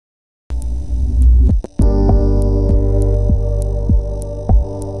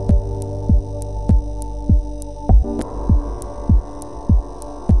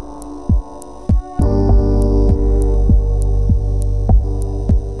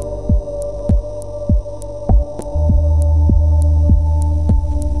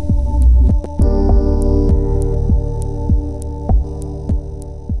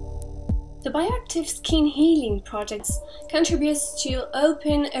bioactive skin healing projects contributes to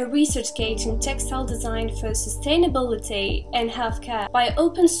open a research gate in textile design for sustainability and healthcare. By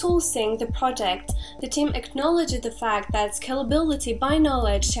open sourcing the project, the team acknowledged the fact that scalability by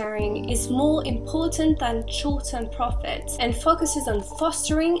knowledge sharing is more important than short-term profits and focuses on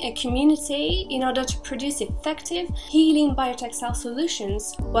fostering a community in order to produce effective healing biotextile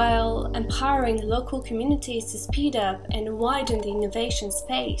solutions while empowering local communities to speed up and widen the innovation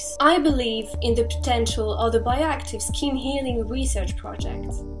space. I believe in the potential of the bioactive skin healing research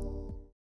project.